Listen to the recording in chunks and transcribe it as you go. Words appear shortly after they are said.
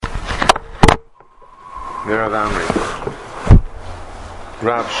Rav Amri.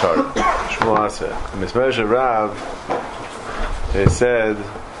 Rav Shar. Shmuel Aseh. In Mismersha Rav, they said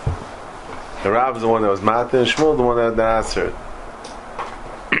the Rav is the one that was Mata, and Shmuel the one that answered.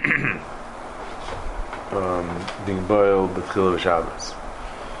 Being boiled b'tchila v'Shabbos.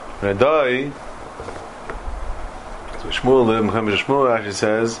 When I die, so Shmuel actually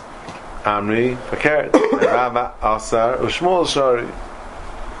says, Amri fakert, Rav Asar, Shmuel Shari.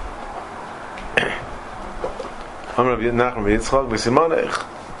 Amr Nachman v'Yitzchak v'Simonech.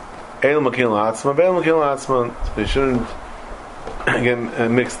 Eil Makil Atzman, Veil Makil Atzman. So you shouldn't get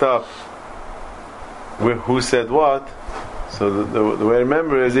mixed up with who said what. So the way to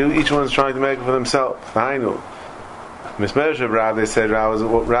remember is each one's trying to make it for themselves. Hainu. Mismersha Rav, they said Rav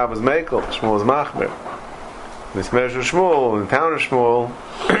was Mekel, Shmuel was Machmer. Mismersha Shmuel, in the town of Shmuel,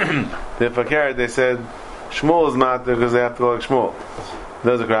 the Fakir, they said Shmuel is Matter because they have to go like Shmuel.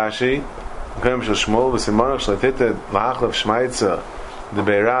 There's a Rashi. K'hem shel Shmuel v'simonach sh'latited la'achlev shmaitza the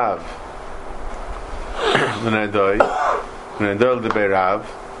Beirav v'nadoi the Beirav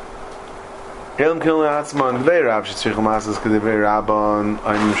Elam kil le'atzman the Beirav shetzrich l'masas k'devei Rabban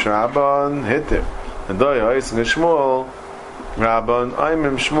Aimim sh'Rabban hitter Nadoi ha'ising Shmuel Rabban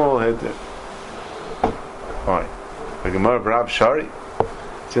Aimim Shmuel hitter. Fine. The Gemara of Rav Shari,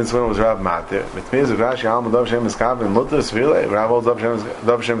 since when it was Rav Mater, it means the Rashi Alma Dov Shem Eskav and Mutter Svilei. Rav holds Dov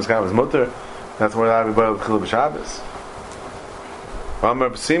Shem Eskav is Mutter. That's where Rav Yiboy L'Chil B'Shabbos. Amar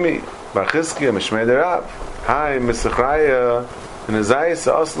B'Simi Bar Chizkiya Mishmei Derav. Hi Misachraya and Azayis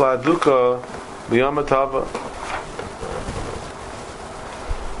Osla Aduka B'Yom HaTava.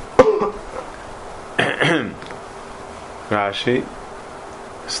 Rashi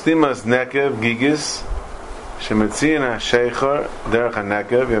Stimas Nekev Gigis Shemetziin HaSheicher Derech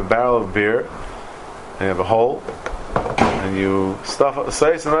HaNekev. You have a barrel of beer and you have a hole and you stuff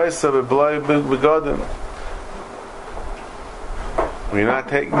Seis and Oisa B'Bloi B'Godim. When you're not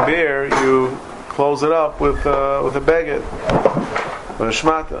taking beer, you close it up with a baguette, with a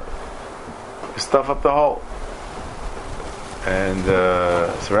shmata. You stuff up the hole. And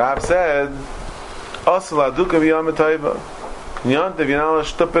so Rab said, Osla Duka V'Yom HaTayva. Nyantev, you're not allowed to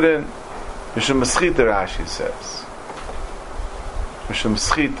stuff it in. Mishum Meschita, Rashi says. Mishum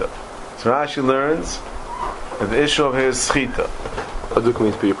Meschita. So Rashi learns that the issue of his Schita. Aduk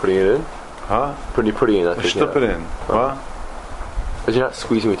means you're putting it in? Huh? Putting it in. Stuff it in. What? But you're not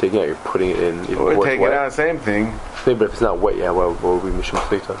squeezing or taking it out, you're putting it in. We're taking it out, same thing. But if it's not wet, yeah, what would be Mishum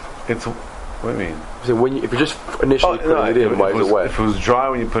Meschita? It's, what do you mean? So if you're just initially putting it in, why is it wet? If it was dry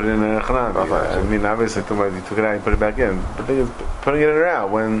when you put it in a chanan, I mean, obviously, you took it out and put it back in. But the thing is, putting it in or out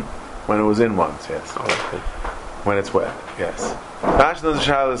when it was in once, yes. When it's wet, yes. Rashi knows the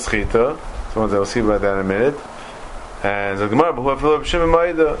Shal is Schita, so we'll see about that in a minute. And the Gemara, but who have Philip Shim and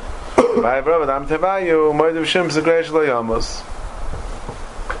Maida? By Rav Adam Tevayu, Maida Shim Segreish Lo Yamos.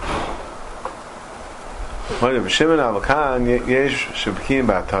 Maida Shim and Avakan, Yesh Shabkim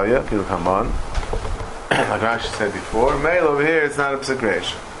Bataya, Kilu Kaman. Like Rashi said before, Mail over here, it's not a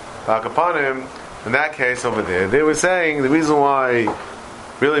Segreish. Like upon him, in that case over there, they were saying the reason why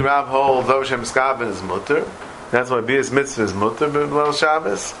really Rav holds Dov Shem Skabin is mutter. That's why Bias Mitzvah is mutter, but B'Leil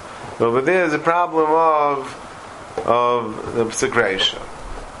Shabbos. But over there is a problem of the P'sik.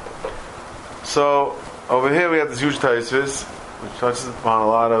 So over here we have this huge Taisvis, which touches upon a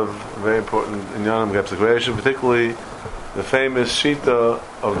lot of very important inyanim of P'sik, particularly the famous Shita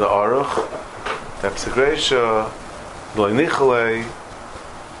of the Aruch, that P'sik Lo Nichalei,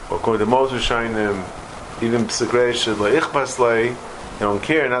 or according to Moshe Shainim, even P'sik Lo Ichbas Lei. You don't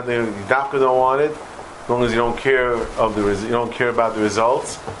care. Not that you don't want it, as long as you don't care you don't care about the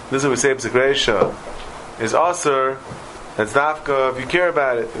results. This is what we say. P'sik is aser. That's dafka if you care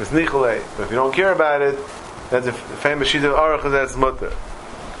about it. It's nicholei. But if you don't care about it, that's the famous sheet of aruch. That's mutter.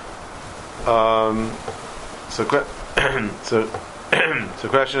 So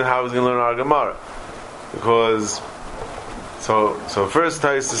question: how is he going to learn our Gemara? Because so first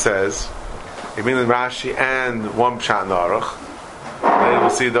Taisa says, it means Rashi and one pshat in the aruch. Then we'll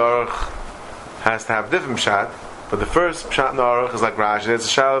see the aruch has to have different pshat, but the first pshat in the aruch is like Rashi. It's a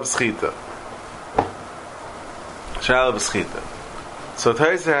shal of schita. Shal of schita. So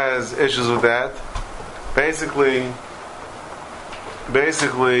Taisa has issues with that. Basically,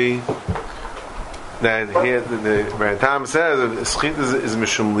 that here the Tam says schita is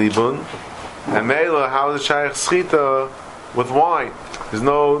mishum libun, and Mela, how is it shaykh schita with wine? There's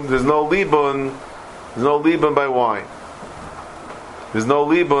no libun. There's no libun by wine. There's no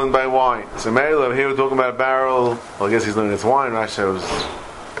libun by wine. So Mela, here we're talking about a barrel. Well, I guess he's learning it's wine. Rashi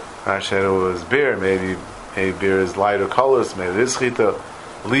was beer. Maybe beer is lighter colors. Maybe it is schita.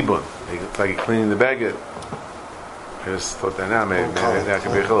 libun. It's like you're cleaning the baguette. I just thought that now, maybe that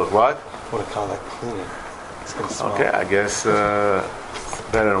could be a chiluk. What? What do you call that cleaning? It's going to smell. Okay, I guess it's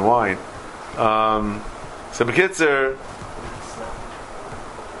better than wine. So Bekitzer,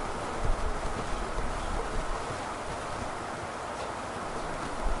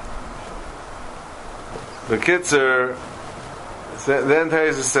 then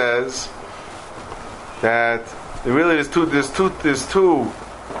Taisa says that there's two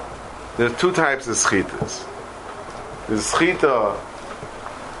types of schitas. There's schita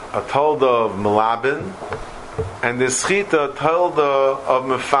a tolda of melabin, and there's schita tolda of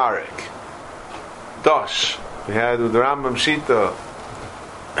mefarik. Dosh. We had with the Rambam Shita,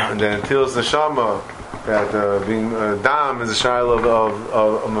 and then Tilas Neshama, that being dam is a shiloh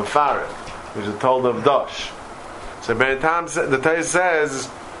of mefarik, which is told of Dosh. So Ben Tam, the Torah says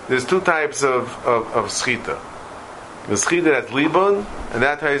there's two types of schita. The schita that's libun, and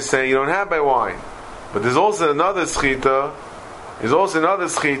that Torah is saying you don't have by wine. But there's also another schita. There's also another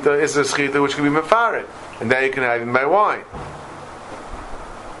schita. It's a schita which can be mefarik, and that you can have even by wine.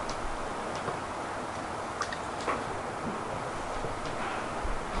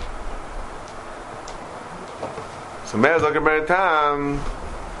 So Meir Zakir Ben Tam,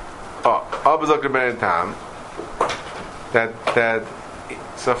 Abba Zakir Ben Tam. That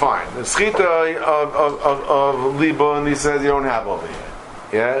so fine. The schita of libun, he says you don't have over here.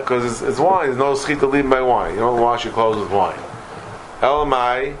 Yeah, because it's wine. There's no schita libun by wine. You don't wash your clothes with wine.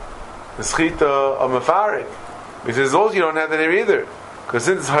 Elamai, the schita of mefarik. He says also you don't have that here either. Because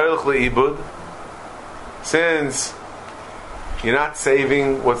since it's haylach leibud, since you're not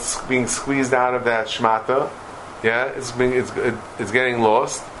saving what's being squeezed out of that shmata, yeah, it's getting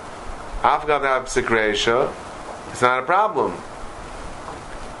lost. Afgav that psikreisha. It's not a problem.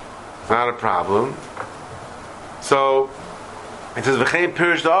 It's not a problem. So it says v'chein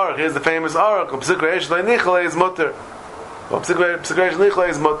pirish the aruch. Here's the famous aruch. Psikreish le'nichle is mutter. Psikreish le'nichle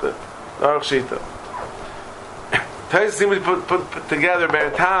is mutter. Aruch shita. Tais seems to put together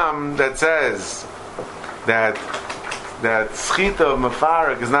Bertam that says that schita of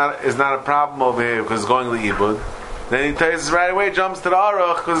mefarik is not a problem over here because it's going le'ibud. Then he tells right away jumps to the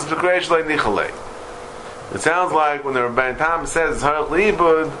aruch because it's psikreish le'nichle. It sounds like when the Rebbein Tam says it's Harach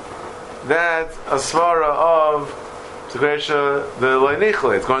Leibud, that a svara of P'sukresha the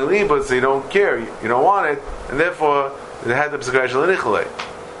Leinichle. It's going Leibud, so you don't care, you don't want it, and therefore it had the P'sukresha Leinichle.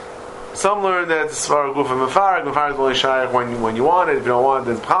 Some learn that the svara Guf and Mefarik is only Shaykh when you want it. If you don't want it,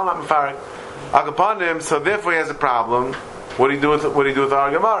 then it's P'al not Mefarik. Akapandim, so therefore he has a problem. What do you do with our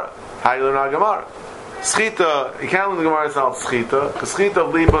Gemara? How do you learn our Gemara? Schita, you can't learn the Gemara itself schita, because schita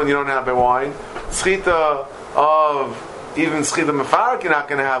of Leibud you don't have by wine. Schita of even schita mefarik you're not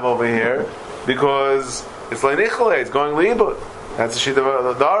going to have over here because it's le'nichle, it's going leibud. That's the shita of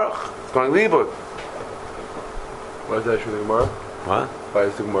the darach. It's going leibud. Why is that actually the Gemara? What? Why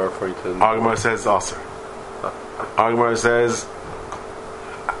is the Gemara referring to? Our Gemara says also. Our Gemara says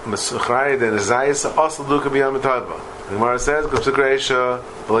Mesuchray and Zayis also Luka b'yam mitayba. The Gemara says Gupsukreisha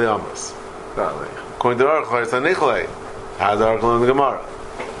v'leyamas. According to the darach, it's le'nichle. How's the darach in the Gemara?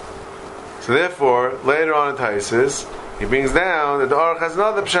 So therefore, later on in Taisis, he brings down that the Aruch has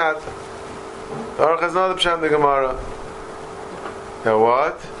another pshat. The Aruch has another pshat in the Gemara. Now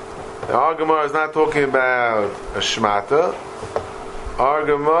what? Our Gemara is not talking about a shmata. Our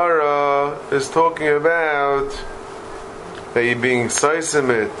Gemara is talking about that you're being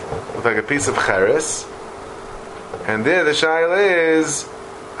soisimit with like a piece of cheres. And there the shaila is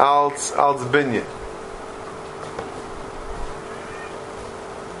als binyan.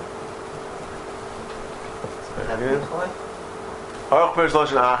 Aruch Perish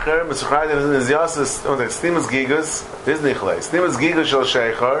Lashon Acher, Mesukhrayim is Yasis, Stimas Gigas, this Nichle. Stimas Gigas Shal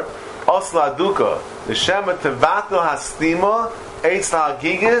Sheikhar, Osla Duka, the Shema Tevato Hastima, Eitz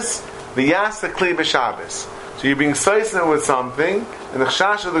Gigas, the Yasa Kli B'Shabbos. So you're being soisnet with something, and the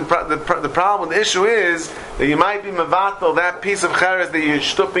chash of the problem, the issue is that you might be mevatel that piece of cheres that you're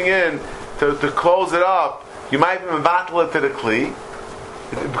stuffing in to close it up. You might be mevatel it to the kli.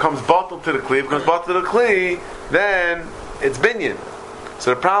 It becomes bottled to the kli. It becomes bottled to the kli. Then it's binyan.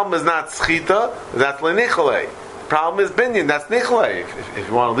 So the problem is not schita. That's lenichle. The problem is binyan. That's nichle. If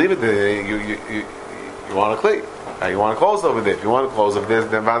you want to leave it there, you want to kli. You want to close over there. If you want to close over there,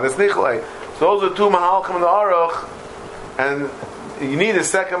 then that's nichle. So those are two mahalchim in the aruch, and you need a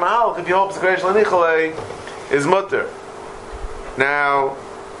second mahalch if you hope the lenichle is mutter. Now,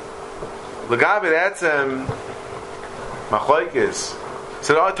 l'gavid etzem machlokes.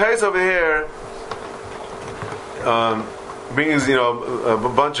 So the Tais over here brings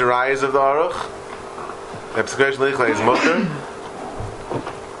a bunch of rayas of the aruch. The lenichle is mutter.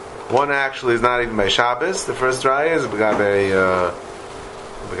 One actually is not even by Shabbos. The first raya is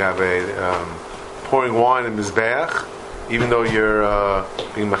pouring wine in Mizbeach, even though you're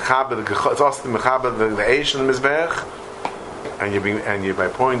being mechaber. It's also mechaber the eish in the Mizbeach, and you're by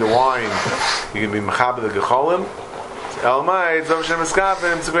pouring the wine, you can be mechaber the gecholim. Elamai Zav Shem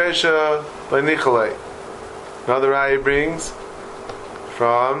Eskavim Tzegresha by Nicholay. Another raya brings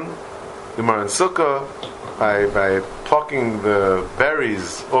from Gemara and Sukkah by plucking the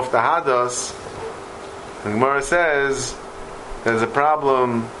berries off the hadas. And Gemara says there's a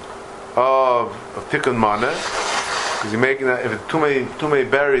problem of tikkun mana because you're making that if it's too many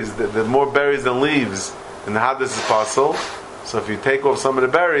berries, the more berries than leaves, and the hadas is possible. So if you take off some of the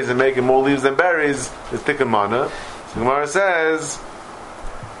berries and make it more leaves than berries, it's tikkun mana. So Gemara says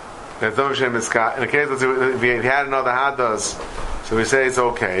that in the case if you had another hadas, so we say it's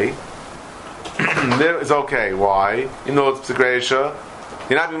okay. It's okay. Why? You know it's p'sikreisha.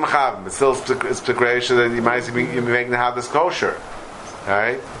 You're not being mechav, but still it's p'sikreisha that you might be making the hadas kosher.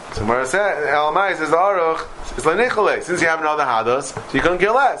 Right? So Gemara says, Elamai says the aruch it's like nicholay. Since you have another hadas, so you couldn't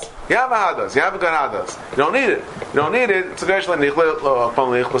care less. You have a hadas. You have a good hadas. You don't need it. You don't need it. P'sikreisha like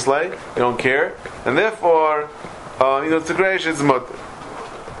nicholay. You don't care, and therefore. It's a great it's mutter.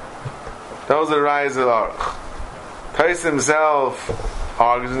 That was the rise of the Aruch. Tais himself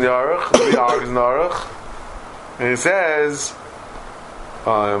argues in the Aruch, he argues in the Aruch, and he says,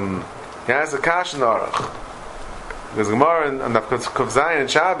 he has a kash in the Aruch. Because Gemara and Kuf Zayin and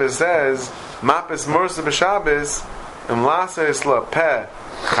Shabbos says, Mapis Mursa b'Shabbos, Lasa Isla Peh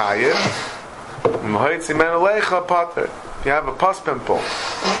Chayim, M'hoitzi Men Alecha Pater. If you have a pus pimple,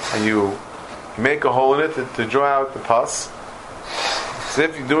 and you make a hole in it to draw out the pus. So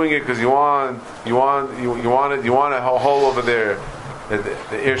if you're doing it because you want a hole over there,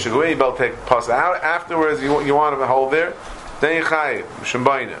 the ear should go in, you better take pus out. Afterwards, you want a hole there, then you chayiv mishum.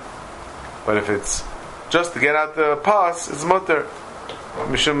 But if it's just to get out the pus, it's mutter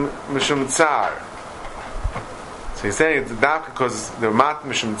mishum tsar. So he's saying it's dafka because they're mat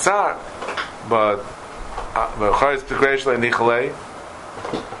mishum tsar, but chayiv p'tikreish le'nichalei.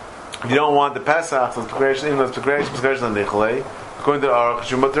 If you don't want the Pesach, so it's preparation, even though it's preparation on Nicholay, according to the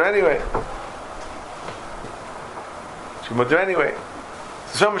Aruch, you mutter anyway. You mutter anyway.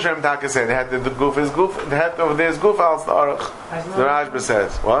 So Shom Hashem Taka said, they had the goof, the head over there is goof, else the Aruch. The Rashba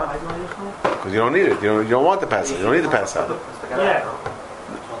says, what? Because you don't need it. You don't want the Pesach. You don't need the Pesach. Yeah.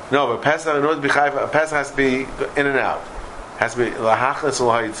 No, but Pesach, in order to be chayv, Pesach has to be in and out. It has to be lahachlis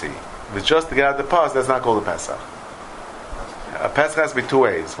ulhayitzi. If it's just to get out the pus, that's not called a Pesach. A Pesach has to be two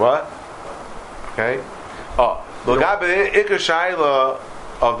ways. What? Okay. The Ikar Shaila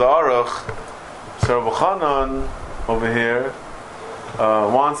of the Aruch, so Rabbi Chanan over here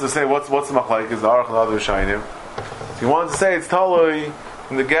wants to say what's the machlek is the Aruch and the other Shainim. He wants to say it's totally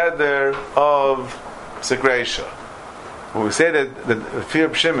in the gather of P'sikreisha. When we say that the fear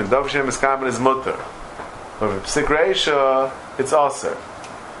of Shimon, Dov Shem is common is mutter, but P'sikreisha it's aser.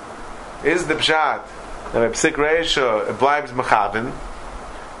 Is the pshat that P'sikreisha it blibes mechavin?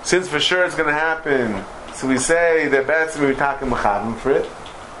 Since for sure it's going to happen, so we say that that's we talking mechavim for it,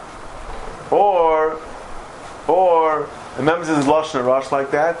 or remember this lashon Rosh like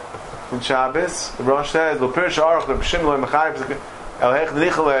that in Shabbos. The Rosh says, "Lo pirish aruch the b'shim lo mechayiv el hech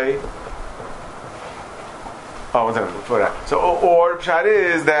nichalei." Oh, one second before that. So, or the pshat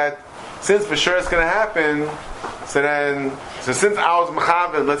is that since for sure it's going to happen, so since I was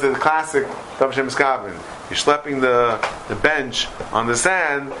mechavim, let's say the classic Dav Shem Eskavin, you're schlepping the bench on the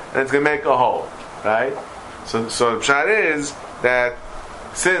sand, and it's going to make a hole, right? So the pshat is that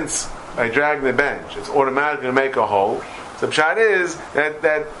since I drag the bench, it's automatically going to make a hole. So the pshat is that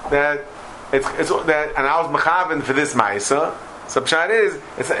it's that, and I was mechavin for this ma'isa. So the pshat is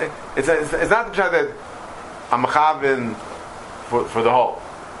it's not the pshat that I'm mechavin for the hole.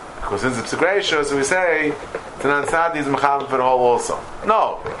 Because since it's p'sikreisha, so we say Tanan Sadi is mechavin for the hole also.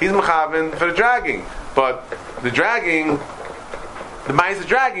 No, he's mechavin for the dragging, but the dragging, the ma'isa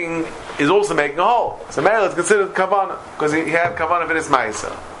dragging is also making a hole. So Mary, let's consider kavana because he had kavana for this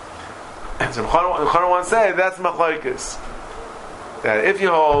ma'isa. And so Chana wants to say that's machlokes. That if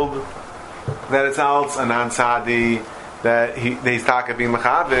you hold that it's alts a non-sadi that he's talking being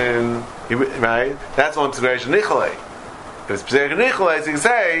mechavin, right? That's on p'sikreisha nicholei. If it's p'sikreisha nicholei, so you can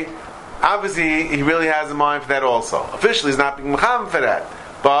say obviously he really has a mind for that also. Officially, he's not being mechavin for that.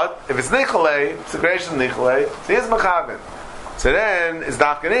 But if it's nicholei, p'sikreisha nicholei, so he is mechavin. So then it's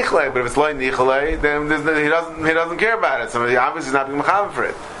dafka nicholei. But if it's loy nicholei, then he doesn't care about it. So obviously he's not being mechavin for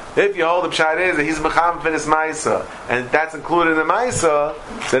it. If you hold the pshat is that he's mechavim for this ma'isa, and that's included in the ma'isa,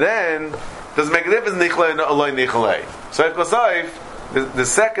 so then it doesn't make a difference nicholei or loy nicholei. So if Kosaif, the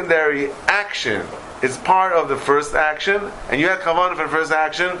secondary action is part of the first action, and you had kavanah for the first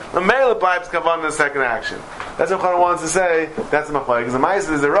action, the male applies kavanah in the second action. That's what Chana wants to say. That's the machlokes. Because the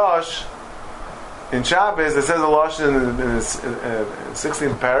Ma'aseh is the Rosh in Shabbos. It says the Rosh in the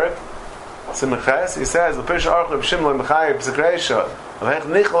 16th parak. Simches. He says the Pish Aruch of Shimon Mechayev Psikreisha Avech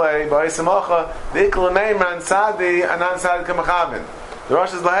Nichlei Ba'Isamacha Dikol Neiman Sadi Anan Sadi Kamachavin. The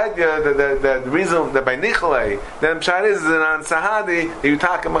Rosh is lahedya that the reason that by Nichlei then Pshat is an Sahadi you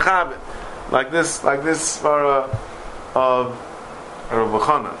talk Machavin like this for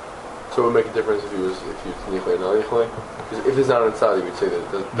Vachana. So it would make a difference if you Nichlei and not Nichlei? If it's not on Sadi, we'd say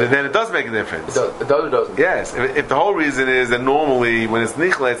that. Then it does make a difference. It does or doesn't? Yes. If the whole reason is that normally when it's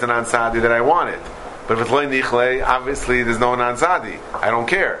Nichlei, it's an Ansadi that I want it. But if it's Loi Nichlei, obviously there's no Ansadi. I don't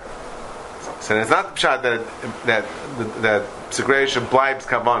care. So it's not the pshat that Psikreisha blibes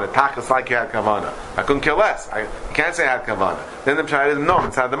Kavana. Takas like you had Kavana. I couldn't care less. You can't say I had Kavana. Then the pshat is no,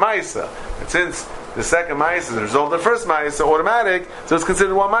 it's had the Maisa. And since the second Maisa is the result of the first Maisa, automatic, so it's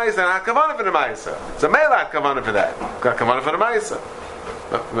considered one Maisa and I had Kavana for the Maisa. So Mela had Kavana for that. Got Kavana for the Maisa.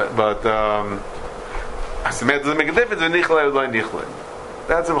 But so it doesn't make a difference with Nichlei or Loi Nichlei.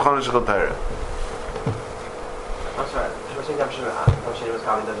 That's a B'chana Shechel Torah. I'm sorry. We're saying Davshem was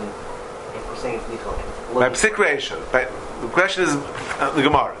coming doesn't. We're saying it's Nichlei. By Psikreisha. The question is the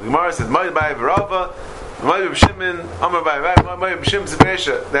Gemara. The Gemara says, "Ma'id by Verava, Ma'id b'Shimon, Amar by Ma'id b'Shimon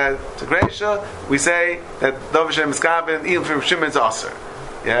Psikreisha." That Psikreisha, we say that Davshem is Kaven, even for Shimon it's Aser.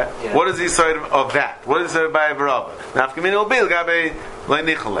 Yeah. What is the sort of that? What is the sort by Verava? Now, if Kamin will be Gabe Loi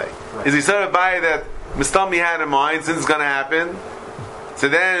Nichlei, is he sort of by that Mistami had in mind since it's going to happen? So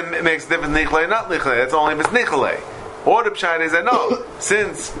then it makes a difference Nichlei, not Nichlei. That's only if it's Nichlei. Or the pshat is that no,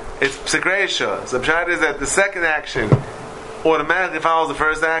 since it's Psikreisha, so the pshat is that the second action automatically follows the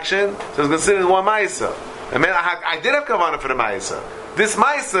first action, so it's considered one Maisa. I did have Kavanah for the Maisa. This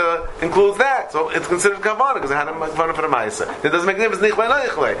Maisa includes that, so it's considered Kavanah because I had a Kavanah for the Maisa. It doesn't make a difference Nichlei, not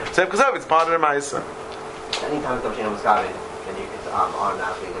Nichlei. So because it's part of the Maisa. Anytime Davshem was coming, then it's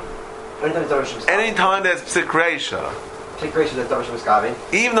automatically. Anytime there's Psikreisha. Psikreisha that Davshem was coming.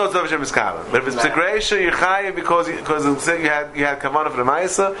 Even though it's Davshem is Kavan. But if it's Psikreisha, you're chayiv because you had Kavanah for the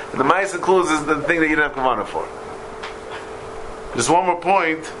Maisa, and the Maisa includes the thing that you didn't have Kavanah for. Just one more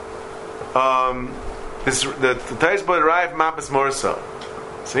point. The Taish boy arrived Mapas Morsa.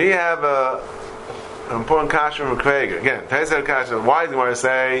 So you have an important kasha from Krager. Again, Taish had a kasha. Why do you want to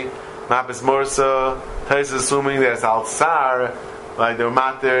say Mapas Morsa? Taish is assuming that it's Al Tsar, like they were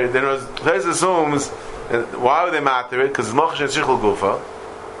matter. Taish assumes why would they matter it? Because it's Mochash and Shichul Gufa.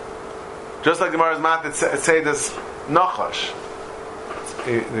 Just like the Gemara's matter say this Nachash.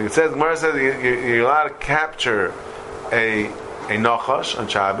 It says Gemara says you're allowed to capture a Nachash on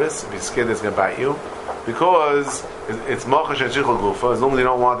Shabbos if you're scared it's going to bite you, because it's Mochash and Shichul Gufa. As long as you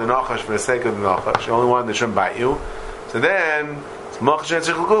don't want the Nachash for the sake of the Nachash, you only want it shouldn't bite you. So then it's Mochash and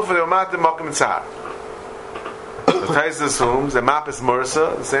Shichul Gufa. They were matter Mokim and Tzar. The Tais assumes that Mapas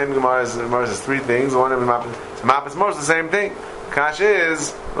Mursa, the same Gemara says three things. One of them Mapas Mursa, the same thing. Kash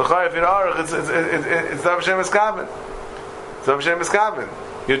is l'chayif in Aruch. It's Davshem Eskaven. It's Davshem Eskaven.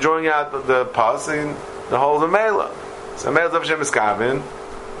 You're drawing out the pus and the whole of Mela. So Mela Davshem Eskaven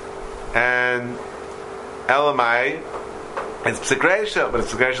and Elamai. It's Psikreisha, but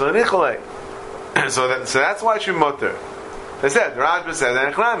it's Psikreisha l'Nicholei. So that's why it's mutter. They said the Rashba said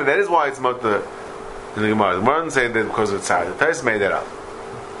that is why it's mutter. In the Gemara, the Gemara didn't say that because of Tzar. The Tais made that up.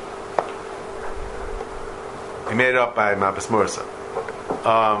 He made it up by Mapas Mursa.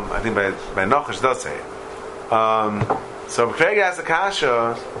 I think by Nachash does say it. So Craig asks the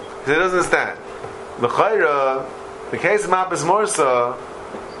Kasha, he doesn't understand. The Chayra, the case of Mapas Mursa,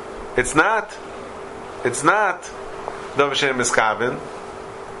 it's not Davshem Miskavin.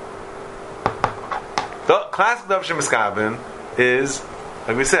 The classic Davshem Miskavin is,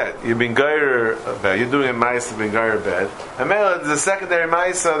 like we said, you're being Gair bed. You're doing a Maisa being Gair bed. And Mela is a secondary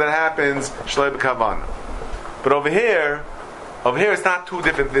Maisa that happens Shloi B'Kavana. But over here it's not two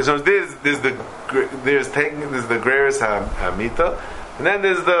different things. So there's the Greris Hamita, and then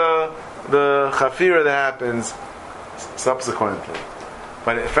there's the Chafira that happens subsequently.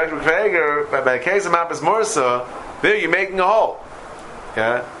 But in fact, with Krager, by the case of Mapas Morsa, there you're making a hole.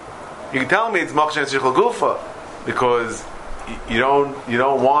 Yeah, you can tell me it's Mokshen Shichul Gufa because you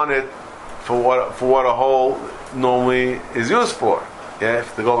don't want it for what a hole normally is used for. Yeah,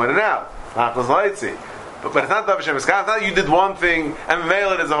 if to go in and out. But it's not Davshem Eskaven. It's not you did one thing and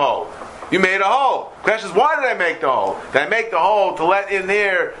veil it as a hole. You made a hole. The question is, why did I make the hole? Did I make the hole to let in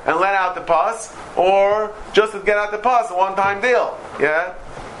here and let out the pus, or just to get out the pus, a one-time deal? Yeah.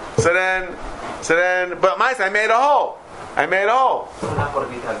 So then, but I made a hole. I made a hole.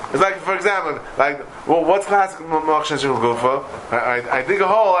 It's like, for example, what's classic Mokshan Shul Gufa? I dig a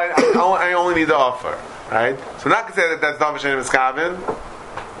hole, I only need the offer. Right? So not to say that that's Davar Shein Miskavin,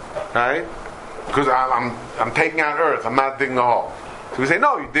 right? Because I'm taking out earth, I'm not digging a hole. So we say,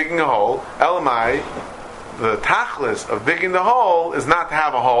 no, you're digging a hole. Elamai, the tachlis of digging the hole is not to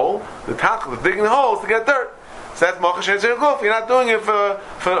have a hole. The tachlis of digging the hole is to get dirt. So that's Mokshan Shul Gufa. You're not doing it for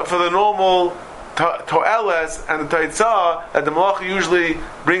the normal to'eles and the taitzah that the malacha usually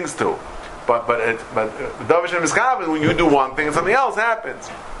brings to. But Davar Shein Miskavin, when you do one thing and something else happens.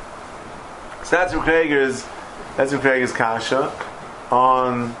 So that's Rukeger's kasha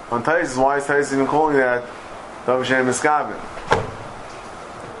on Taisus. Why is Taisus even calling that Davar Shein Miskavin?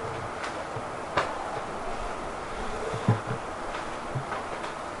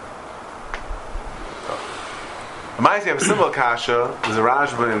 I might have a similar kasha. There's a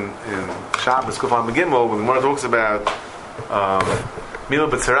Rashba in Shabbos Kufan Begimel when the Gemara talks about Mila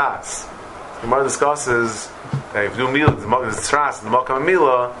B'Tzaras. The Gemara discusses that if you do Mila, there's Tzaras and the Makam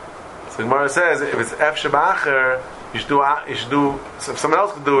Mila. So the Gemara says if it's F Shabachar, you should do. So if someone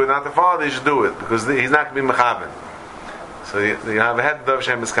else could do it, not the father, you should do it because he's not going to be mechaben. So you have a head of Davar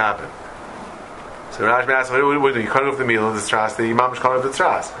Shein Miskavin. So Rashba asks, what do you do? You cut off the meal, the tras. The imam should cut off the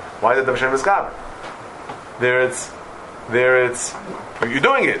tras. Why is it Davar Shein Miskavin? There it's. You're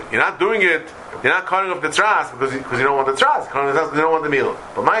doing it. You're not doing it. You're not cutting off the tras because you don't want the tras. You're cutting off the tras because you don't want the meal.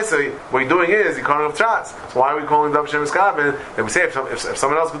 But Maisa, what you're doing is you're cutting off tras. So why are we calling Davar Shein Miskavin? And we say if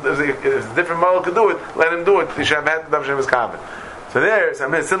someone else, if a different model could do it, let him do it. You should have had Davar Shein Miskavin. So there's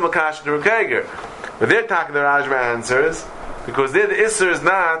a similar kasha to Rukeger. But they're talking the Rashba answers because there the Isser is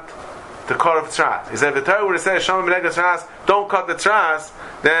not to cut off tras. He said if the Torah would have said Shama B'negah Tras, don't cut the tras,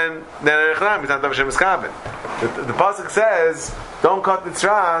 then Echnam is not Davar Shein Miskavin. The pasuk says don't cut the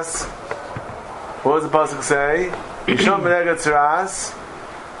tras. What does the pasuk say? Shama B'negah Tras.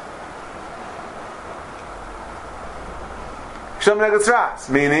 Shama B'negah Tras,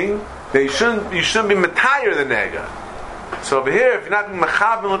 meaning you shouldn't be metayer the nega. So over here, if you're not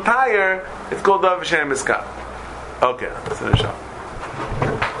mechav and metayer, it's called Davar Shein Miskavin. Okay, let's finish up.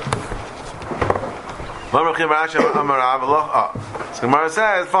 So Gemara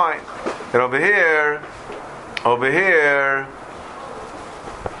says, fine. And over here,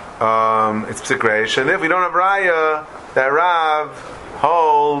 it's psikration. If we don't have raya, that Rav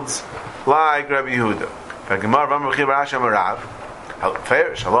holds like Rabbi Yehuda.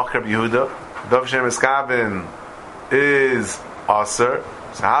 Shalach Rabbi Yehuda, Davar Shein Miskavin is aser.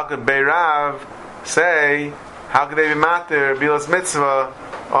 So how could Beirav say? How could they be mater bilas mitzvah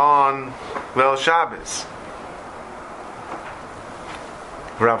on Leil Shabbos?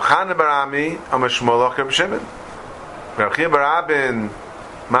 Rav Chana Barami Amar Shmuel Rabbi Shimon. Rav Chia Barabin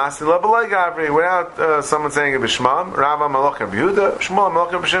Masi Lo B'Loi Gavri without someone saying it b'Shmam. Rav Amar Rabbi Yehuda, Shmuel Amar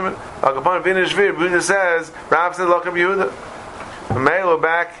Rabbi Shimon. Al Kapon Vina Shvir, Yehuda says Rav said Rabbi Yehuda.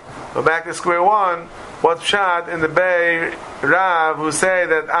 We're back to square one. What's shot in the Bay Rav who say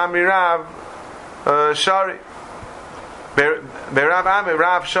that Ami Rav Shari Bay Rav Ami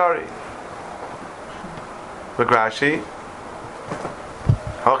Rav Shari. Look Rashi.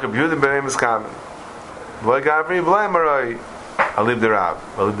 Halka Yehuda B'nei Miskavin. B'loi Gavri B'loi Maroi. I leave the Rav.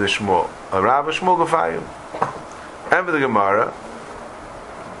 I leave the Shmuel. A Rav a Shmuel Gufayim. And for the Gemara.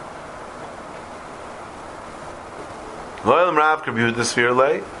 Loyal Rav Rabbi Yehuda Sfir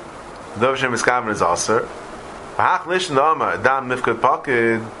Lei. Davar Shein Miskavin is aser. V'hach lishn da'amar Adam Mifkad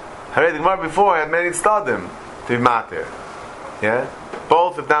Pakid. Harei the Gemara before had made it stadim to be mater. Yeah?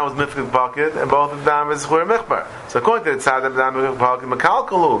 Both of them was Mifkad Pakid and both of them is Chur Michbar. So according to the Tzad of Adam Mifkad Pakid,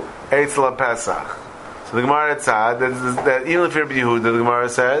 Mekalkalu Eitzel Pesach. So the Gemara said that even if Rabbi Yehuda, the Gemara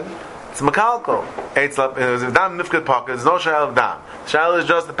said it's Mekalkal. Eitzel Adam Mifkad Pakid. There's no Shayla of Dam. Shayla is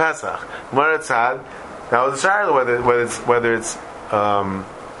just the Pesach. The Gemara said that was a Shayla whether it's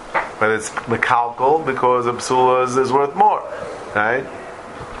Mekalkal because a Psula is worth more, right?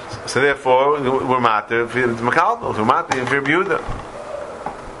 So therefore, we're matter if it's Mekalkal. We're matter if Rabbi Yehuda.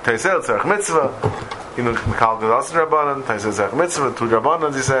 Taisel Tzarech Mitzvah. Mekalkal is also Rabbanan. Taisel Tzarech Mitzvah. Two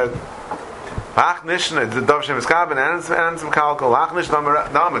Rabbanan, he said. Ach Nishna, the Davar Shein Miskavin, and it's Mekalkal. Ach Nishna,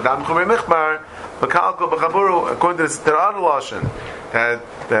 Dam Chumei Michbar. Mekalkal B'Chaburu, according to the other Lashon, that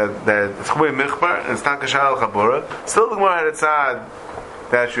it's Chumei Michbar and it's not Kashal Chabura. Still, the Gemara had a tzad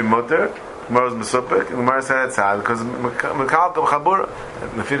that should be mutter. Gemara was Mesupik, and Gemara said it's tzad because Mekalkal Chabura,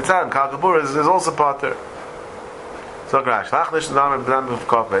 the Fir tzad, Mekalkal Chabura is also potter. So Grash, Lach Nishna Dam B'Dam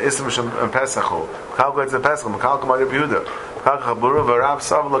B'Kofba, Isam Shem Pesachu, Mekalkal is the Pesach, Mekalkal Mar Rabbi Yehuda, Mekalkal Chabura, V'Rav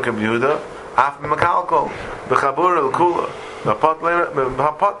Sav Lo Rabbi Yehuda, Af Mekalkal, B'Chabura L'Kula. The pot the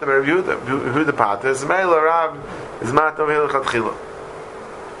who the pot is Mela Rav is mat of Hilchat Chila.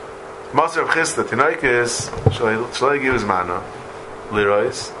 Master of Chisda Tinaikis Shalai gives mana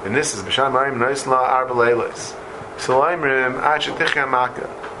Lirois and this is B'Sham Marim Nois La Arba Leilis. Shalaimerim Achet Tichya Maka.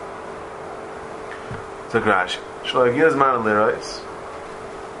 So Grash Shalai gives mana Lirois.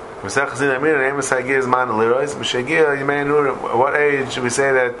 Mesech Chazin Amir and Amos gives mana Lirois. B'Shagia Yimei Nurim. What age should we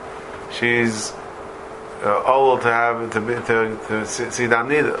say that she's old to have to see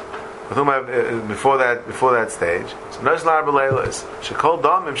Damnida? Before that stage. So Nois La Arba Leilis. Shekol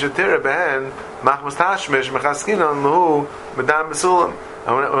Damim Shetira Behen Machmas Tashmish Mechaskinon Lahu Medam Besulam.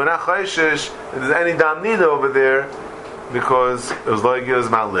 And we're not chayshish there's any dam nida over there because it was like Yos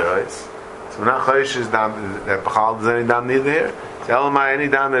Mal Lirais. So we're not chayshish that there's any dam nida here. So Elamai, any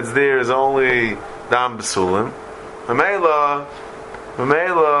dam that's there is only dam besulim. Mamela,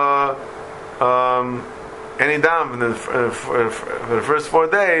 any dam for the first 4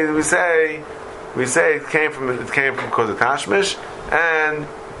 days we say it came from because of tashmish and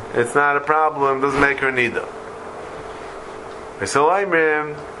it's not a problem. Doesn't make her nida. So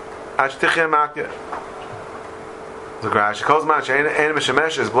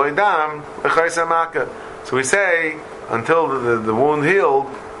we say until the wound healed,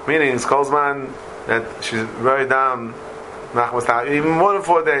 meaning it's Kozman that she's very down even more than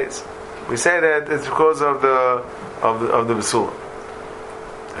 4 days. We say that it's because of the Basula.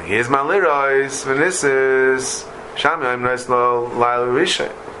 Here's my lirois, and this is Shamayim Neslo Laila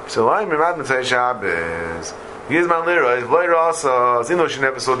Rishay. So I'm Mad Shabbos. Here's my lirois. Later also, you know, she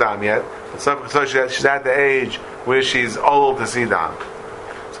never saw dam yet. So she's at the age where she's old to see dam.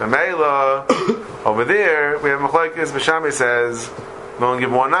 So Mela over there we have Machlokes. B'Shami says, "Don't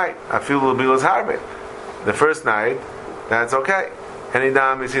give 1 night. I feel it'll be less harbe." The first night, that's okay. Any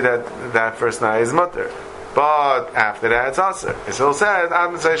dam you see that first night is mutter, but after that it's aser. It still says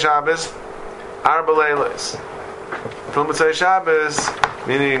Ad Mitzvah Shabbos Arba Leilos. Till Mitzvah Shabbos,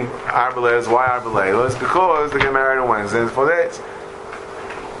 meaning Arba Leilos. Why Arba Leilos? Because they get married on Wednesday in 4 days.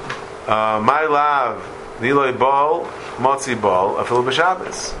 My love, Niloi Bol, Motzi Bol, Afil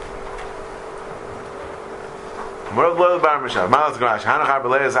B'Shabbos. Murav Loil Bar B'Shabbos. Malas Grash. Hanach Arba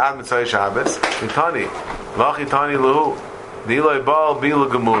Leilos Ad Mitzvah Shabbos. Itani, Lachi Tani Lahu. Niloi Bol Bila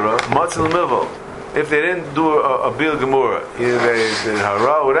Gemura, Motzi L'Mivol. If they didn't do a Bil Gemura, either they did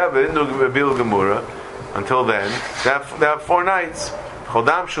Hara, whatever, they didn't do a Bil Gemura until then, they have 4 nights.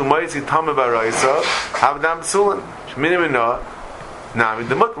 Chodam Shumaitzi Tameh Baraisa, Havdam B'Sulim. Shminim Ina, Nami,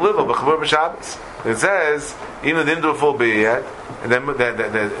 the Mut Livel, B'Chavur B'Shabbos. It says, even though they didn't do a full Biyah yet, and then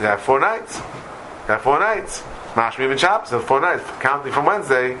they have 4 nights. They have 4 nights. Mashmi even Shabbos, so 4 nights. Counting from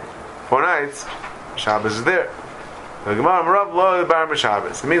Wednesday, 4 nights, Shabbos is there. The Gemara Merav Lo Bar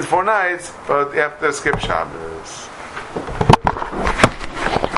Shabbos. It means 4 nights, but you have to skip Shabbos.